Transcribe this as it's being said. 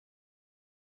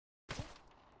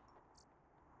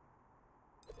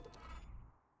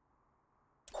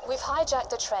We've hijacked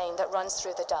the train that runs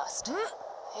through the dust.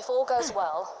 If all goes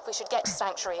well, we should get to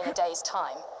Sanctuary in a day's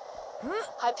time.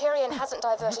 Hyperion hasn't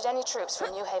diverted any troops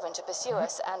from New Haven to pursue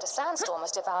us, and a sandstorm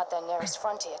has devoured their nearest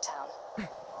frontier town.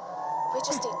 We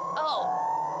just need... Oh!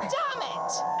 Damn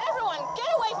it! Everyone, get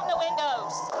away from the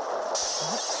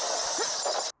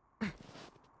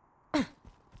windows!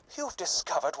 You've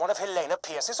discovered one of Helena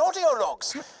Pierce's audio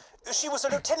logs. She was a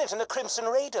lieutenant in the Crimson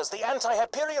Raiders, the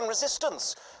anti-Hyperion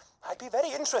resistance. I'd be very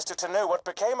interested to know what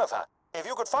became of her. If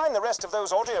you could find the rest of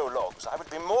those audio logs, I would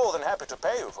be more than happy to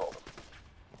pay you for them.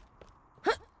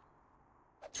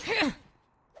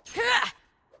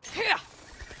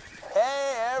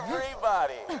 Hey,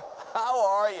 everybody! How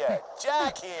are you?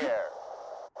 Jack here!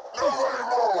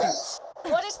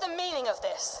 What is the meaning of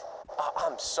this?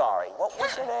 I'm sorry, what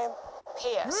was your name?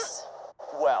 Pierce.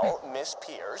 Well, Miss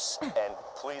Pierce, and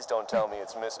please don't tell me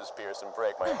it's Mrs. Pierce and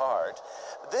break my heart,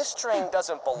 this train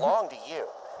doesn't belong to you.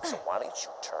 So why don't you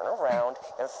turn around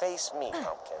and face me,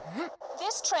 Pumpkin?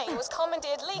 This train was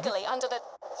commandeered legally under the...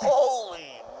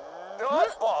 Holy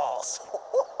nutballs!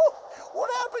 What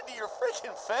happened to your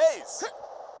freaking face?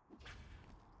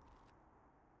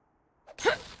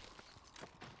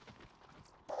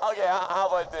 Okay, how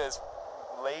about this?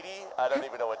 Lady, I don't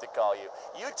even know what to call you.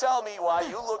 You tell me why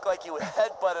you look like you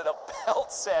headbutted a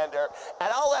belt sander,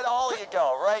 and I'll let all of you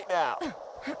go right now.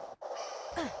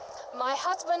 My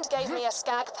husband gave me a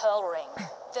skag pearl ring.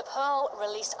 The pearl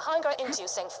released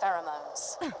hunger-inducing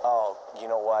pheromones. Oh, you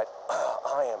know what?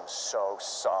 I am so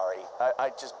sorry. I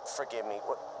just, forgive me.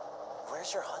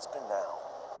 Where's your husband now?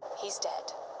 He's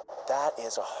dead. That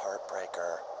is a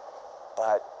heartbreaker.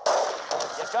 But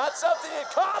you got something in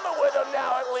common with him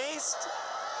now, at least.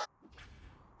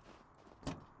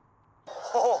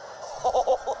 Oh,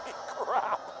 holy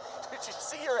crap. Did you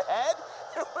see your head?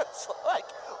 It was like...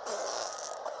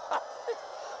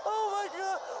 Oh my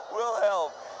God.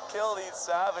 Wilhelm, kill these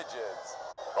savages.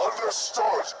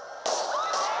 Understood.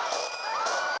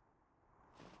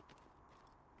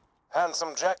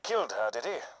 Handsome Jack killed her, did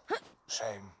he?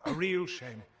 Shame. A real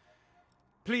shame.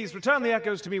 Please return the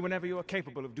echoes to me whenever you are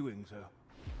capable of doing so.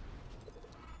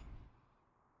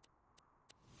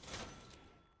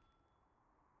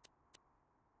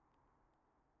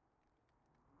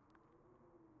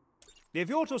 If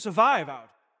you're to survive out